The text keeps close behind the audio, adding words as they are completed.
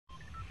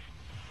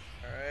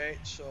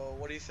so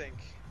what do you think?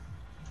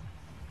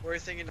 Where are you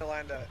thinking to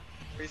land at?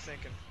 What are you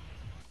thinking?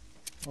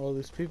 Oh,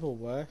 there's people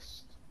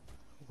west.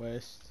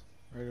 West.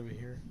 Right over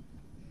here.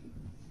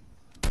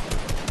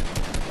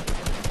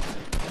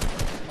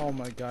 Oh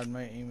my god,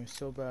 my aim is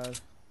so bad.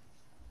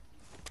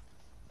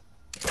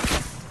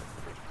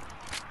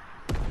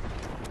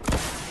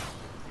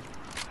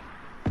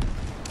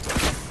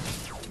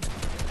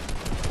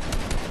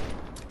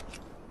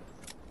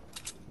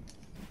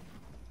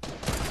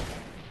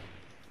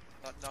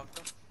 Not knocked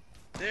him.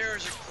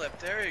 There's a clip.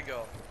 There you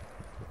go.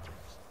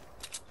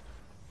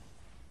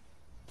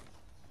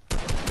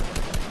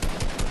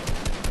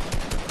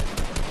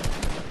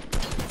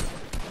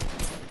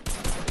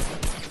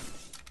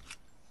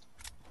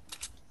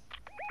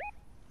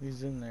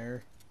 He's in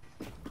there.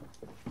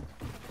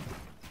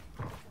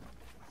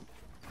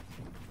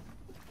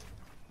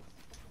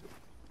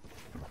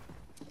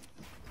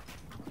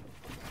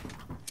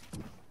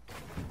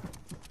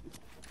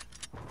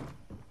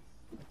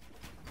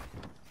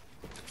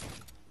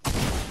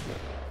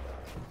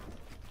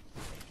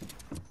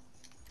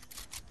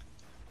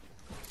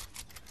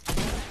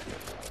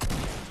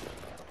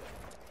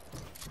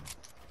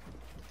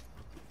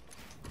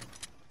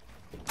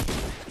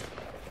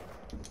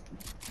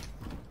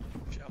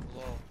 Jump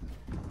low.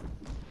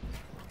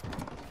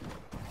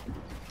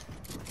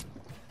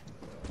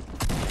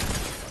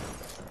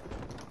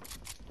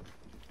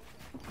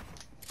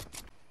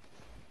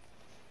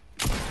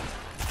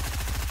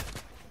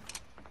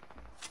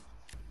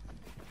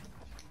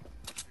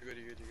 You're good,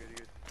 you're good, you're good, you're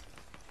good.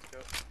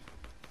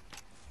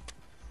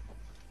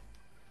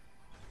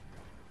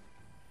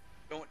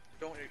 Go.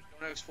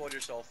 Don't explode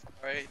yourself,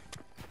 alright?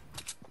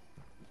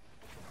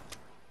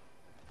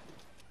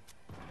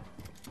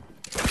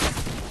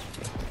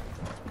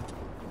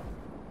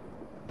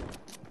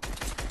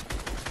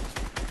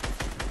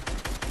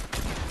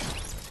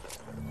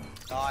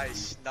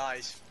 Nice,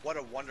 nice. What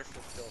a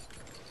wonderful kill.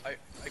 I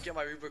get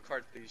my reboot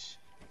card, please.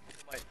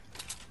 My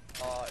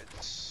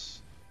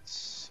it's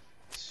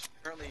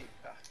currently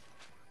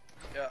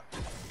yeah.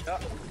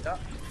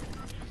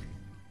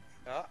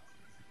 Yeah.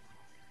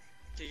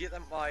 Can you get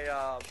them my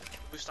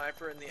blue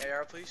sniper and the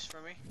AR, please,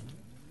 for me?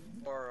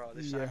 Or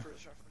the sniper or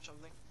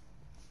something?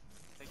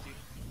 Thank you.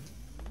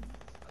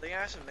 I think I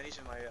have some minis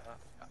in my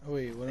Oh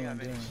wait, what I am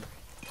I think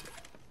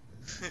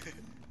doing?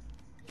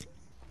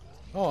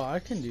 Oh, I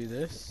can do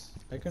this.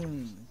 I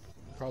can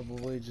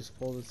probably just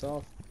pull this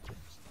off.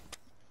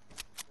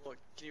 Look,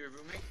 can you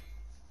reboot me?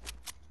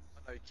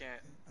 Oh, no, you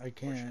can't. I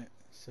can't,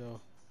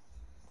 so.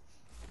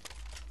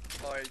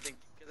 Oh, I think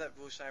get that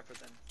blue sniper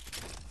then.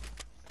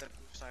 Get that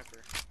blue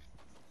sniper.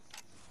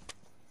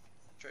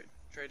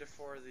 Trade it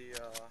for the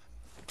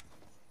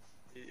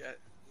blue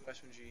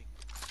SMG.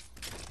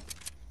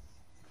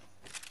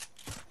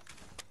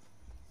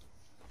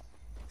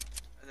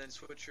 And then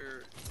switch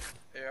your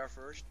AR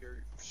first,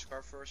 your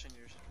scarf first, and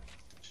your.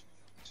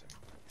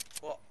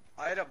 Well,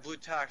 I had a blue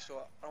tack,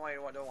 so I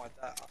don't want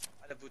that.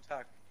 I had a blue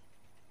tack.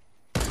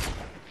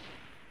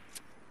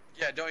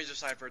 Yeah, don't use a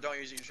sniper. Don't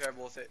use it. You're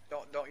terrible with it.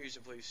 Don't use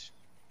it, please.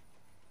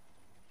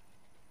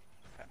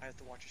 I have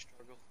to watch you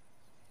struggle.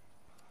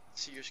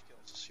 See your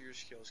skills. See your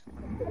skills. Come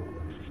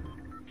on.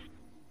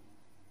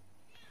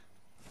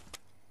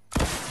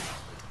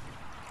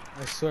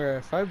 I swear,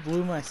 if I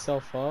blew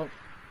myself up.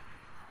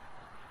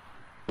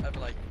 I'd be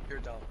like, you're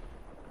dumb.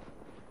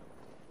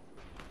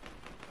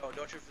 Oh,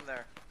 don't shoot from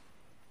there.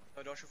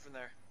 No, don't shoot from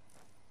there.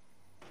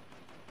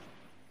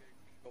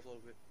 Go up a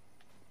little bit.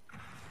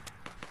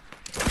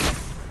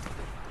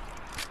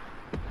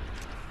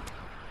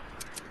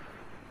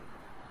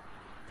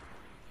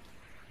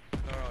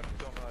 No,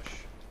 don't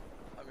rush.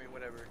 I mean,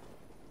 whatever.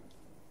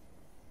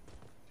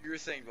 Do your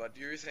thing, bud.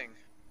 Do your thing.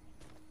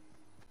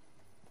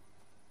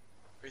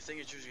 Your thing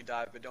is usually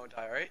die, but don't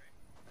die, alright?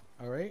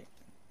 Alright.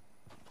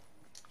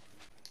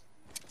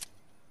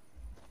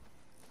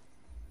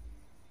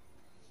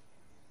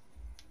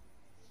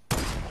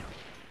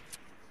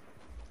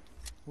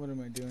 What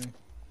am I doing?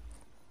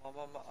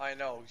 I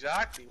know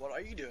exactly. What are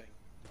you doing?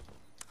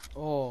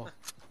 Oh.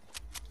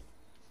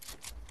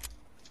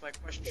 It's my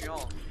question.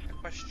 My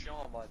question,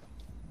 bud.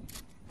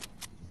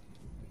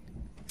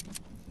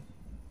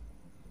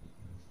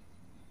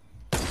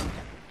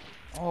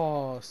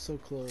 Oh, so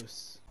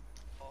close.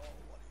 Oh,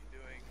 what are you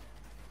doing?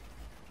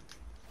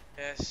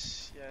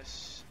 Yes,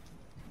 yes.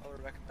 I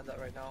would recommend that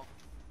right now.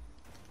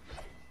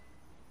 I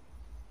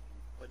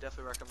would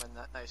definitely recommend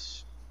that.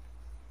 Nice.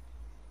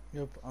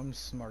 Yep, I'm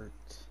smart.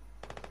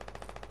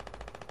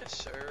 Yes,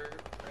 sir.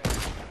 Right.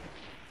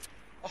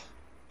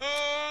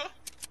 Oh.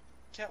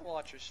 Can't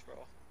watch us,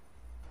 bro.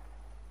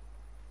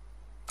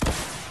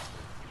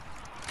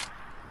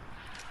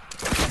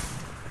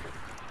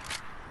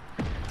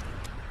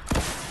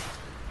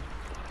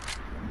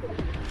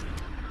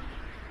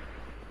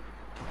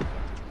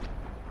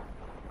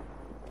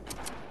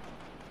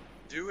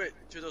 Do it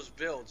to those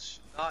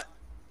builds, not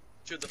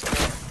to the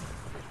floor.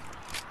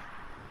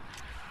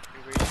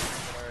 You're wasting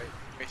it, alright.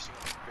 You're wasting it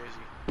like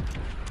crazy.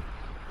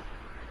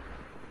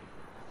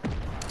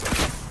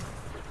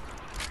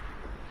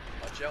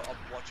 watch out.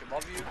 I'll watch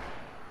above you.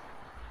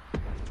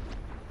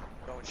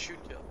 Don't shoot,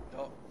 kill.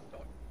 Don't.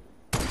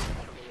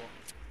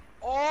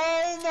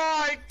 Oh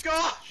my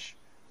gosh!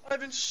 I've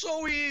been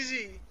so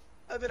easy.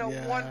 I've been a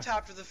one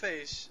tap to the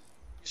face.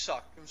 You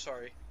suck. I'm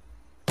sorry.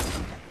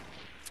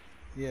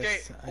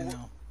 Yes, I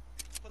know.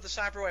 Put the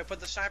sniper away. Put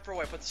the sniper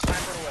away. Put the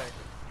sniper away.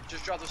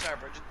 Just drop the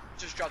sniper.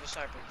 Just drop the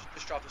sniper.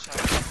 Just drop the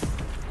sniper.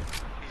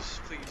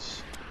 Please,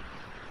 please.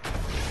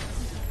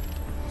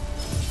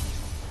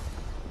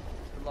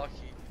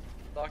 Lucky.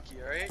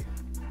 Lucky, alright?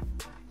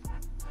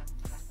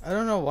 I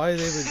don't know why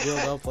they would build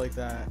up like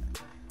that.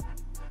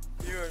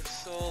 You are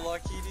so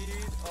lucky,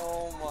 dude.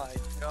 Oh my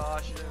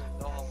gosh, you don't even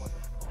know how much.